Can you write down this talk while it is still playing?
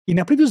In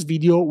a previous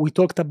video, we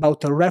talked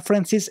about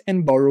references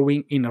and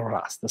borrowing in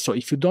Rust. So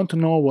if you don't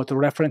know what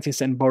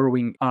references and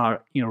borrowing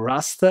are in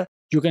Rust,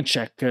 you can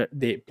check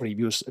the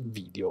previous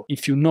video.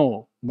 If you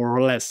know more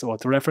or less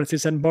what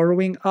references and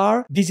borrowing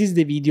are, this is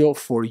the video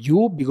for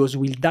you, because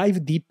we'll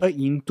dive deep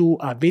into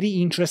a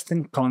very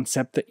interesting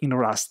concept in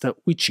Rust,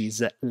 which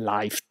is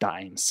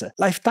lifetimes.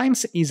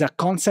 Lifetimes is a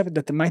concept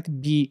that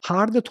might be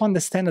hard to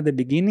understand at the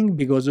beginning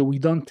because we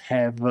don't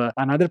have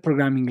another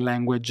programming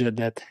language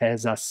that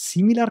has a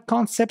similar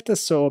concept,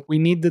 so we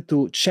need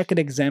to check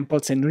the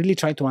examples and really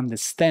try to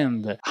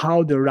understand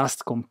how the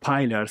Rust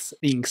compiler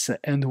thinks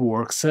and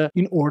works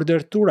in order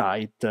to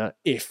write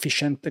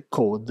efficient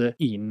code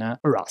in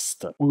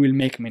Rust. We will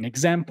make many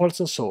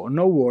examples, so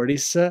no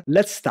worries.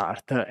 Let's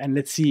start and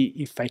let's see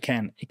if I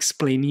can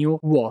explain you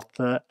what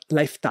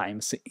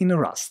lifetimes in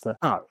Rust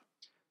are.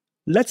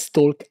 Let's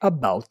talk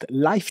about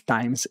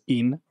lifetimes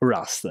in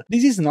Rust.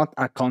 This is not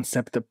a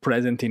concept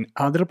present in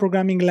other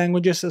programming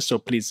languages, so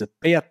please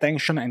pay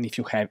attention, and if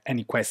you have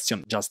any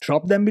question, just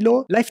drop them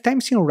below.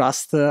 Lifetimes in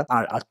Rust are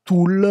a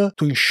tool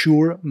to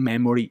ensure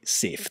memory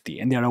safety,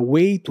 and they are a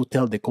way to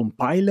tell the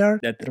compiler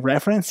that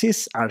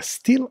references are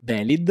still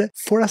valid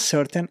for a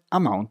certain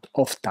amount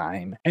of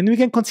time. And we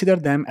can consider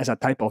them as a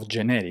type of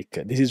generic.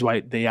 This is why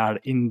they are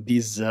in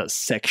this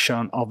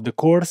section of the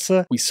course.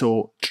 We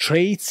saw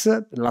traits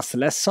last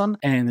lesson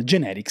and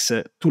generics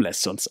 2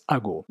 lessons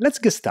ago. Let's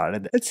get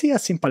started. Let's see a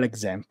simple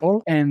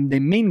example, and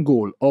the main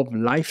goal of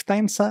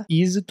lifetimes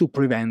is to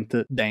prevent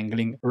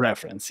dangling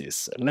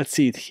references. Let's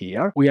see it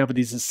here. We have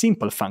this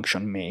simple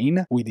function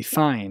main. We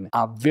define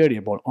a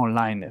variable on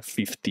line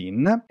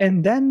 15,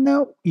 and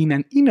then in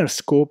an inner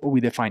scope we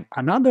define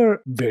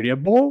another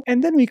variable,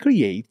 and then we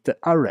create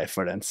a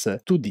reference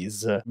to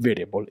this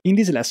variable. In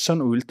this lesson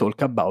we will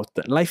talk about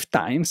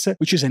lifetimes,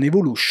 which is an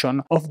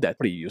evolution of that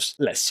previous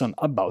lesson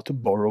about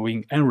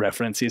borrowing and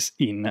references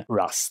in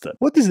Rust.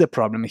 What is the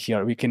problem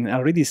here? We can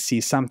already see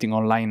something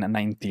on line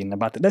 19,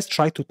 but let's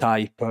try to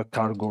type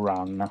cargo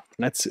run.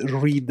 Let's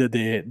read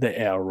the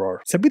error.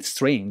 It's a bit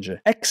strange.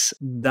 X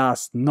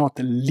does not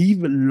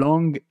live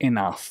long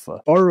enough.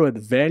 Borrowed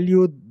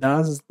value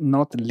does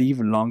not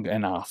live long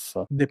enough.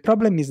 The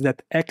problem is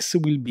that X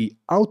will be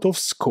out of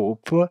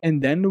scope,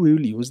 and then we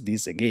will use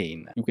this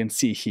again. You can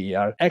see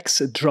here,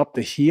 X dropped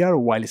here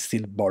while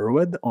still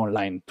borrowed on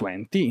line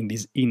 20 in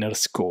this inner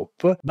scope,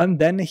 but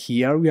then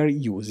here we are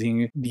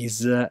using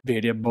this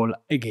variable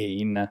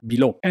again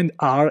below, and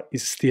R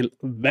is still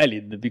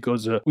valid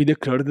because we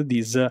declared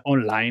this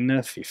on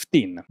line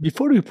 15.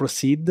 Before we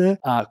proceed,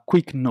 a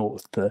quick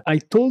note. I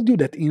told you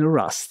that in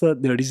Rust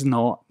there is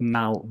no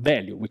null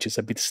value, which is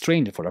a bit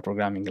strange for a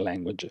programming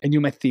language, and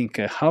you might think,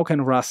 how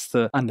can Rust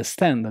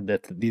understand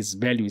that this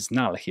value is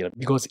null here?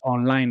 Because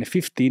on line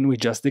 15 we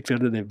just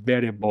declared the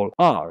variable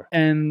R,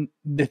 and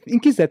the thing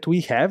is that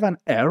we have an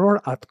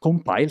error at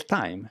compile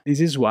time.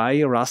 This is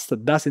why Rust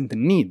doesn't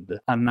need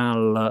a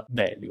null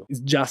value.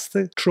 It just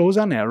throws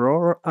an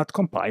error at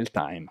compile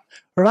time.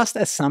 Rust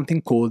has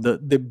something called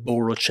the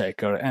borrow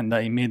checker, and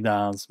I made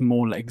a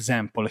small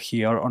example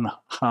here on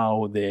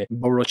how the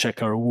borrow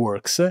checker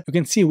works. You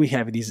can see we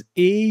have this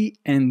A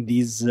and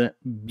this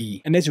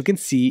B, and as you can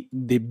see,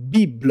 the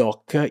B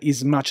block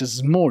is much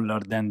smaller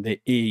than the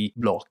A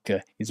block.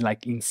 It's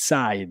like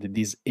inside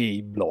this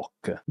A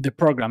block. The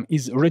program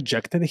is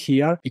rejected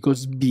here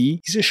because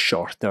B is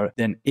shorter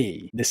than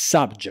A. The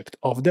subject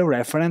of the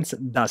reference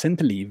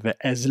doesn't live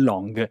as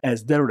long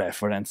as the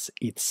reference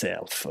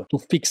itself. To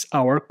fix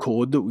our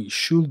code, we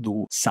should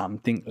do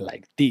something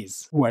like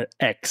this, where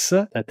X,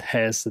 that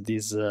has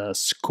this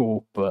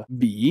scope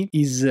B,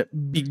 is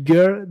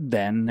bigger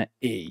than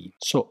A.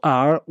 So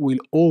R will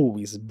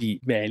always be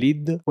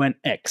valid when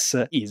X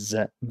is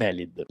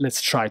valid.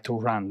 Let's try to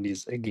run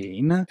this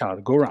again,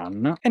 cargo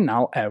run, and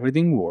now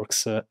everything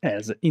works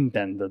as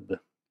intended.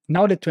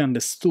 Now that we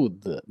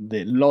understood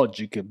the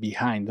logic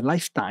behind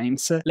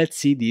lifetimes, let's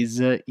see this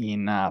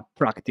in a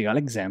practical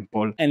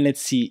example, and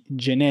let's see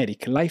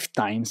generic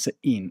lifetimes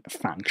in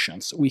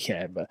functions. We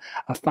have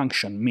a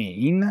function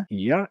main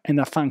here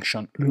and a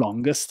function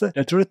longest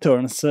that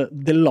returns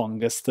the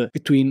longest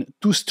between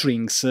two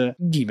strings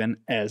given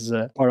as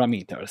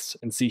parameters. You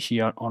can see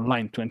here on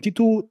line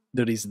 22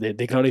 there is the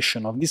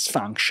declaration of this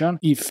function.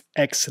 If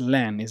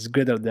xlen is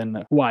greater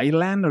than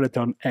ylen,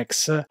 return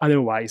x,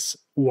 otherwise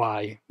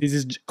y.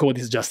 This code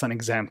is just an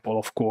example,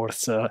 of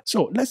course.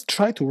 So let's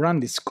try to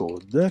run this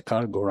code,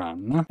 cargo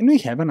run, and we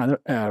have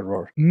another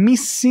error.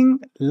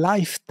 Missing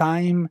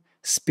lifetime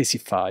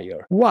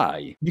specifier.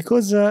 Why?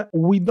 Because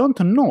we don't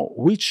know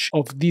which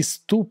of these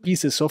two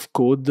pieces of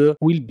code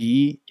will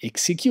be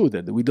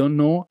executed. We don't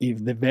know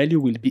if the value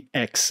will be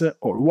x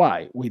or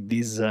y with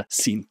this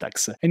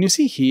syntax. And you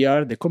see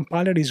here the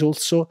compiler is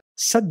also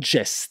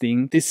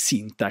suggesting the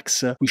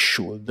syntax we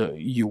should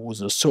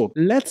use. So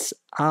let's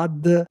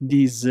add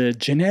these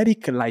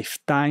generic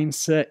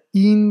lifetimes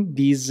in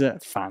this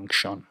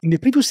function. In the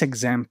previous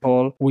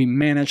example, we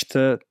managed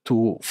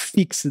to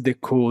fix the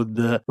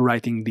code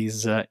writing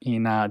this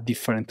in a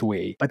different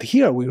way. But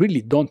here we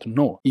really don't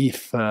know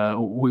if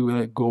we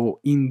will go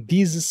in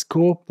this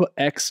scope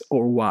X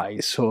or Y.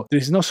 So there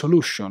is no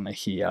solution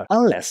here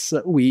unless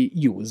we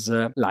use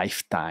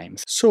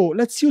lifetimes. So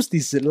let's use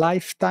this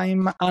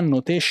lifetime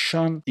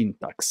annotation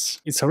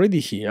syntax. It's already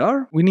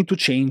here. We need to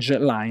change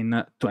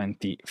line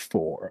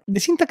 24. The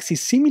syntax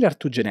is similar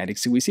to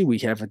generics. We see we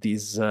have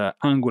these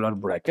angular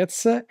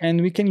brackets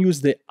and we can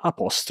use the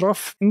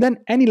apostrophe and then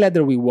any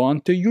letter we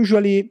want.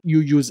 Usually you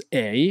use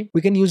A.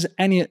 We can use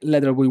any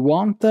letter we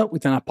want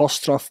with an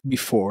apostrophe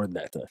before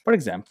that. For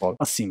example,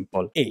 a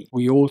simple A.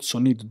 We also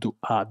need to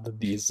add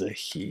this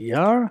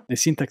here. The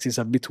syntax is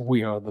a bit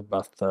weird,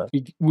 but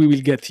we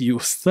will get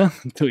used to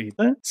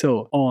it.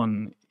 So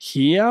on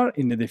here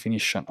in the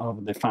definition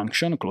of the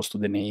function close to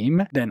the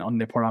name, then on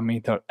the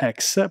parameter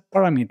x,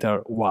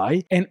 parameter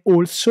y, and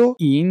also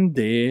in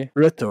the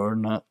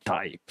return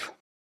type.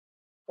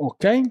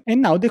 Okay,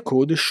 and now the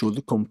code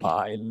should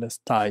compile. Let's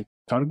type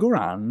cargo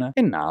run,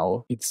 and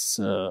now it's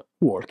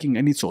working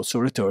and it's also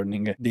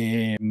returning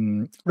the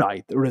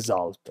right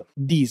result.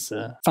 This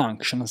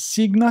function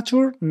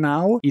signature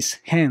now is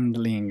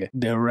handling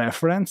the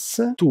reference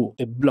to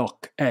the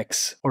block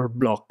X or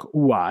block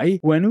Y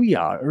when we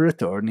are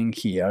returning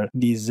here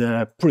this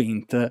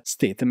print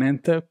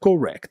statement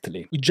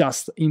correctly. We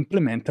just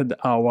implemented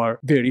our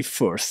very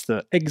first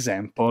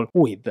example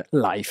with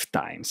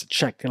lifetimes.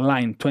 Check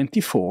line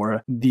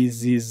 24.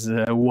 This is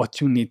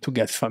what you need to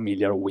get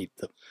familiar with.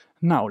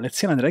 Now let's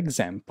see another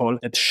example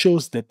that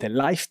shows that the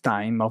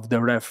lifetime of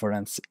the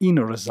reference in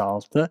a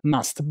result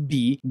must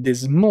be the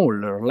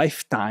smaller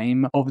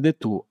lifetime of the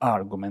two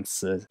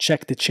arguments.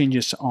 Check the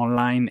changes on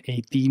line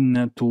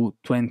 18 to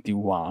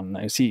 21.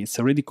 You see, it's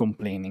already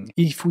complaining.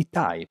 If we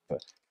type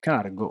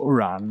cargo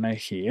run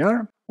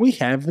here, we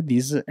have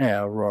this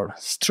error.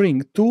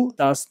 String 2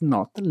 does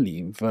not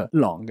live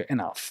long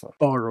enough.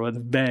 Borrowed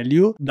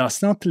value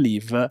does not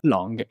live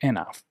long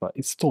enough.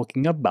 It's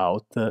talking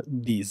about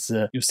this.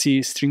 You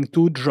see, string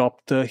 2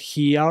 dropped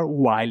here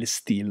while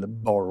still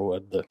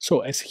borrowed. So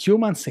as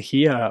humans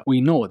here,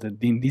 we know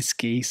that in this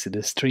case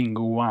the string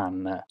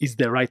 1 is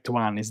the right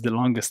one, is the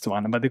longest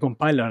one, but the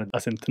compiler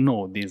doesn't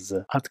know this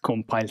at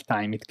compile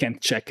time. It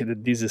can't check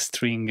that this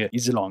string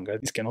is longer.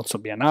 This can also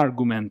be an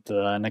argument,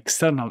 an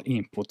external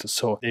input.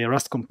 So the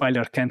Rust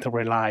compiler can't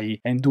rely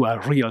and do a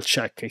real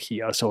check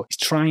here. So it's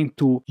trying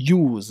to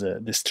use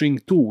the string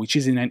 2, which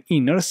is in an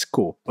inner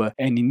scope,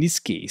 and in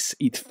this case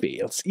it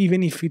fails,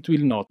 even if it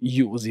will not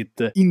use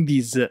it in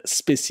this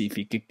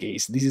specific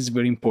case. This is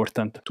very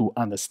important to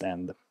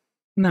understand.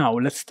 Now,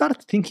 let's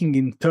start thinking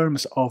in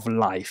terms of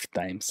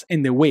lifetimes,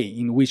 and the way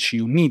in which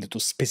you need to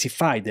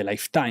specify the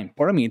lifetime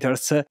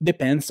parameters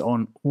depends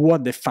on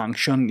what the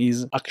function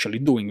is actually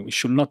doing. We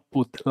should not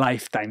put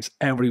lifetimes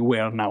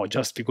everywhere now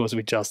just because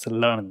we just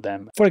learned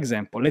them. For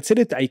example, let's say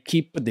that I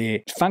keep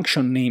the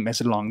function name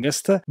as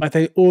longest, but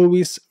I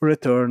always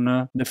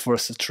return the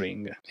first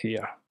string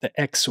here, the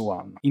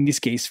x1. In this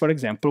case, for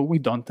example, we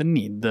don't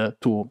need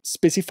to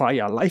specify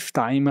a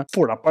lifetime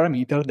for a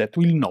parameter that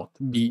will not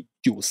be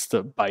used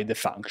by the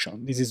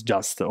function. This is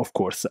just, of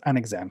course, an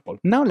example.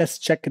 Now let's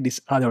check this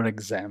other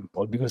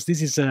example, because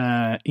this is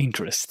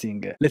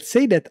interesting. Let's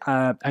say that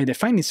I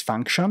define this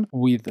function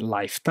with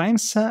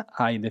lifetimes,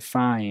 I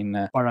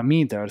define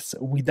parameters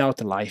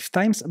without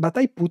lifetimes, but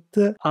I put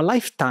a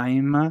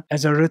lifetime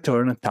as a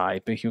return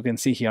type. You can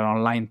see here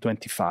on line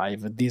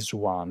 25, this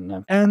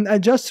one. And I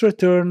just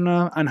return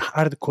an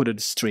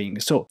hard-coded string.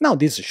 So now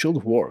this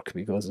should work,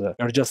 because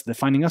you're just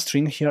defining a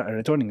string here and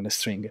returning the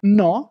string.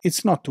 No,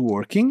 it's not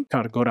working.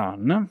 Cargo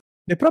run.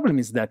 The problem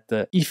is that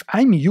if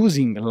I'm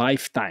using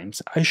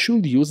lifetimes, I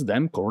should use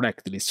them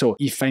correctly. So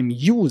if I'm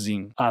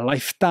using a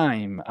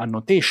lifetime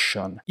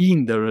annotation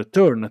in the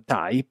return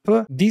type,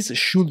 this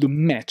should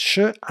match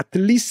at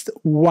least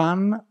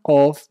one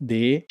of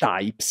the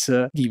types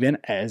given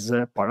as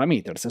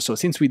parameters. So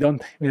since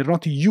we're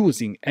not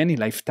using any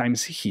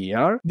lifetimes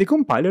here, the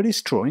compiler is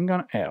throwing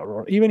an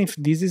error, even if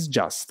this is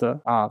just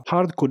a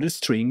hard-coded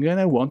string and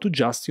I want to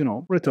just,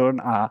 return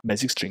a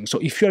basic string. So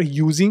if you're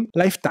using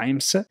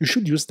lifetimes, you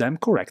should use them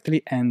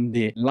correctly, and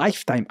the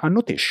lifetime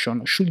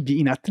annotation should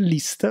be in at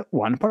least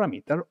one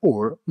parameter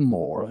or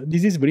more.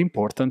 This is very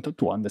important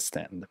to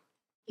understand.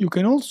 You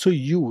can also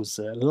use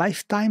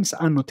lifetimes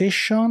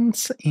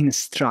annotations in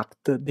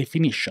struct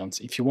definitions.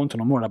 If you want to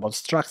know more about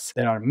structs,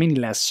 there are many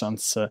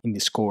lessons in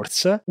this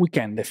course. We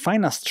can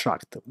define a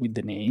struct with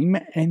the name,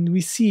 and we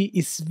see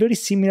it's very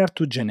similar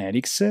to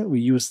generics.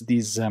 We use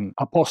this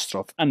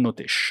apostrophe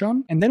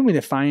annotation, and then we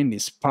define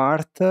this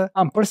part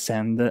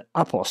ampersand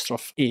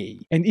apostrophe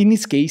a. And in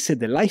this case,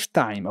 the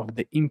lifetime of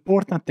the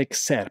important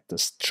excerpt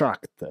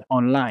struct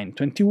on line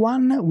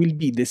 21 will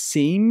be the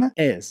same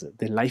as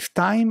the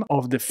lifetime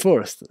of the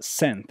first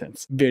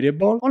sentence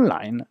variable on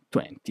line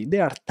 20. They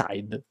are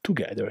tied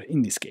together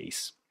in this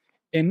case.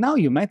 And now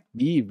you might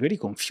be very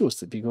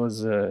confused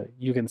because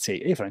you can say,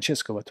 hey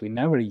Francesco, but we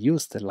never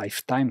used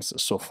lifetimes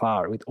so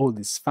far with all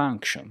these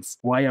functions.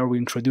 Why are we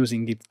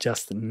introducing it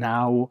just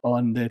now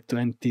on the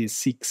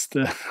 26th,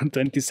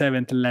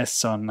 27th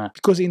lesson?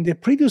 Because in the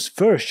previous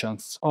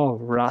versions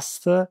of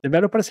Rust,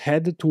 developers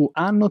had to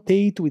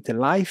annotate with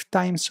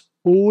lifetimes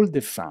all the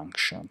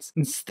functions.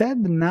 Instead,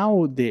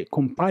 now the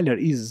compiler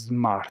is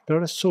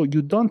smarter, so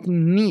you don't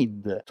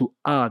need to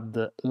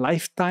add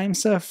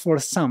lifetimes for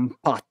some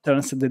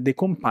patterns that the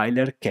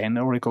compiler can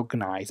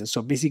recognize.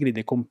 So basically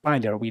the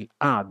compiler will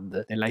add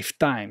the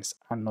lifetimes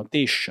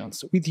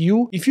annotations with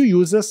you if you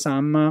use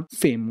some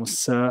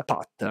famous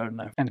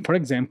pattern. And for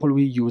example,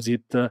 we use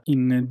it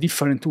in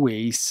different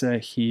ways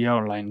here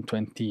on line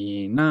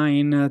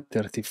 29,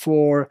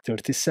 34,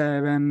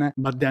 37,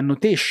 but the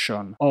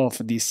annotation of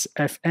this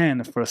fn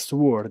first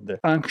word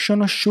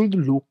function should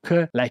look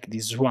like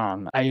this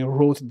one. I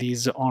wrote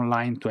this on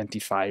line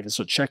 25,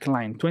 so check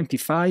line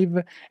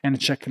 25 and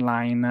check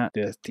line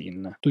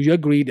 13. Do you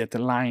agree that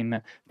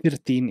line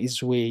 13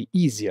 is way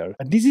easier?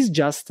 This is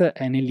just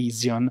an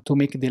Elision to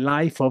make the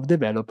life of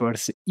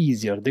developers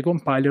easier. The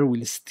compiler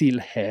will still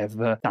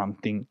have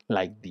something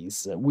like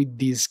this, with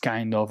this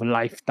kind of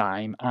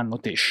lifetime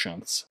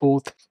annotations,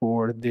 both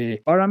for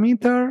the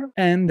parameter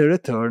and the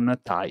return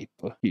type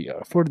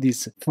here, for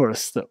this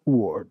first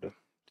word.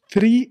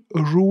 3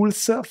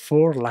 rules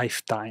for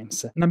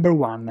lifetimes. Number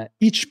 1,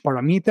 each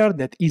parameter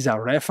that is a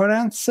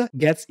reference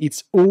gets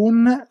its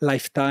own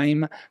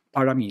lifetime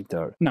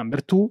parameter. Number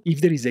 2, if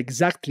there is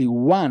exactly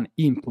one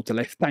input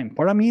lifetime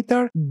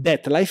parameter,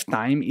 that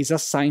lifetime is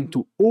assigned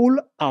to all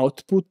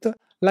output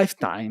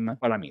lifetime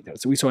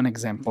parameters. We saw an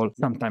example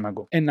some time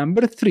ago. And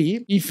number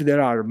 3, if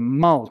there are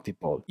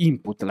multiple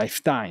input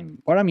lifetime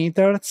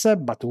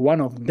parameters, but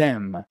one of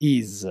them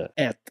is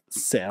at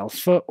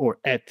self or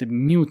at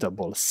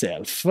mutable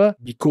self,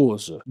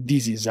 because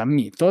this is a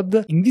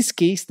method, in this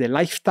case the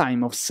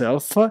lifetime of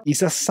self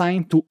is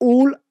assigned to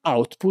all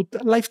output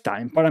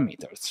lifetime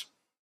parameters.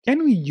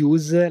 Can we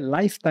use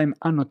lifetime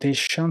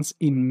annotations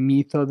in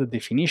method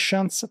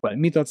definitions? Well,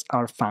 methods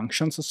are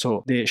functions,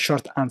 so the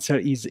short answer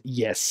is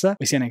yes.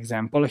 We see an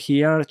example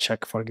here.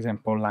 Check, for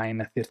example,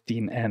 line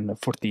 13 and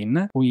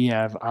 14. We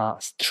have a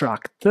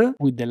struct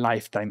with the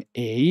lifetime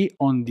a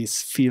on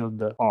this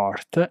field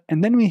art,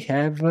 and then we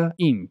have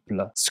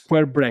impl,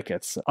 square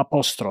brackets,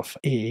 apostrophe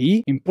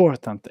a,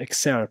 important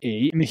excerpt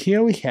a, and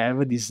here we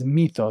have this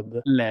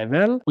method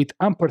level with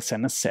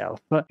ampersand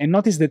self. And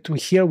notice that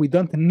here we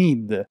don't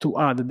need to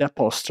add the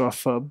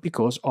apostrophe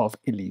because of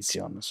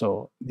Elision.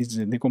 So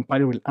the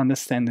compiler will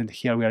understand that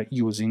here we are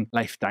using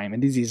lifetime,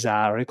 and this is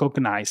a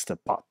recognized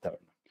pattern.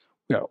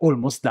 We are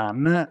almost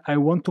done. I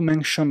want to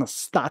mention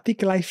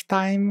static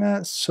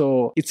lifetime,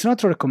 so it's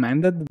not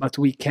recommended, but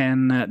we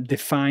can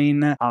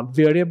define a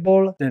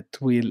variable that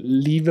will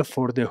live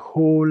for the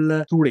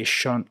whole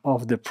duration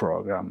of the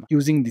program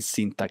using this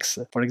syntax.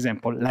 For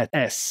example, let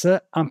s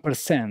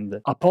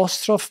ampersand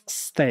apostrophe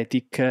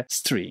static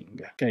string.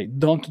 Okay,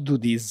 don't do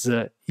this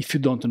if you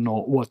don't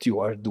know what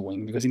you are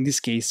doing, because in this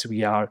case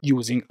we are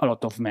using a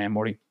lot of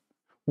memory.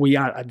 We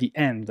are at the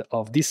end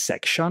of this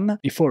section.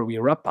 Before we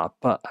wrap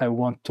up, I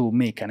want to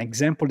make an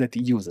example that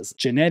uses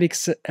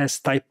generics as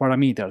type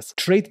parameters,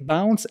 trait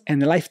bounds,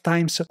 and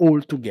lifetimes all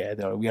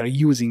together. We are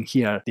using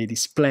here the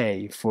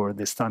display for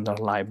the standard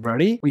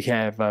library. We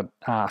have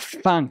a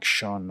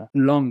function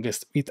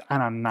longest with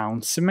an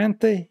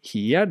announcement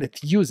here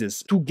that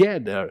uses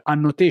together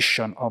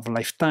annotation of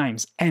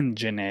lifetimes and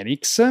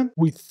generics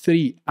with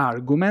 3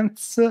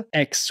 arguments,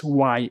 x,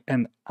 y,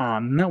 and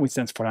an, which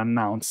stands for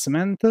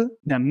announcement. The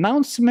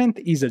announcement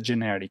is a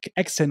generic.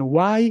 X and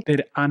Y,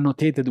 they're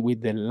annotated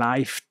with the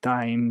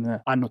lifetime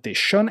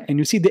annotation, and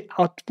you see the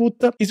output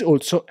is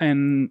also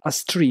a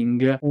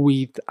string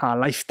with a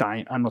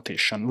lifetime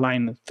annotation,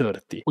 line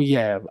 30. We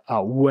have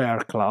a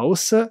where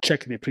clause,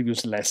 check the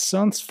previous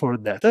lessons for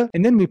that,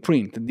 and then we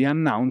print the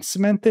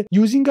announcement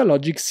using a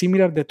logic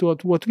similar to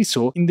what we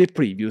saw in the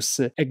previous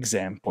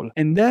example.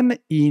 And then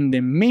in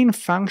the main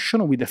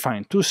function we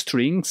define 2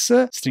 strings,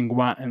 string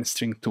 1 and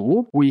string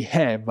 2. We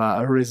have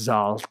a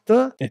result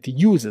that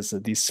uses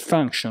this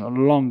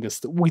function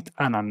longest with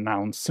an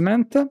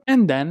announcement,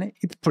 and then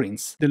it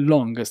prints the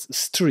longest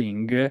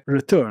string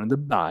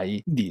returned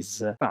by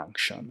this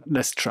function.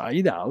 Let's try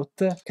it out.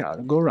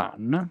 Cargo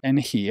run, and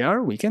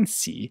here we can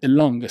see the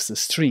longest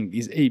string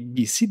is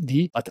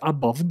ABCD, but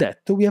above that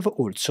we have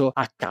also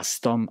a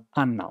custom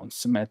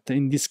announcement.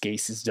 In this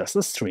case it's just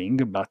a string,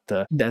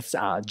 but that's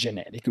a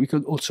generic. We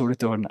could also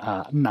return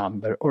a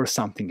number or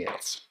something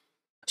else.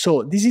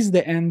 So this is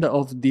the end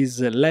of this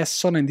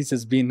lesson, and this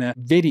has been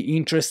very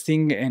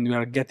interesting, and we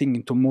are getting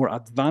into more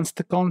advanced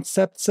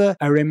concepts.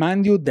 I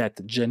remind you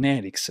that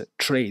generics,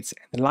 traits,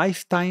 and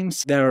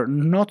lifetimes, they are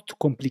not to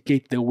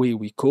complicate the way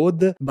we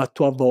code, but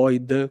to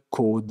avoid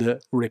code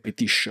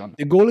repetition.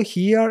 The goal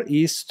here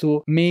is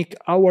to make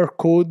our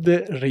code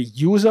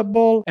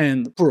reusable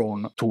and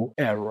prone to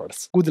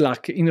errors. Good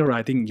luck in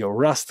writing your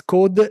Rust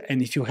code,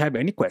 and if you have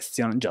any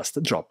question,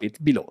 just drop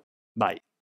it below. Bye.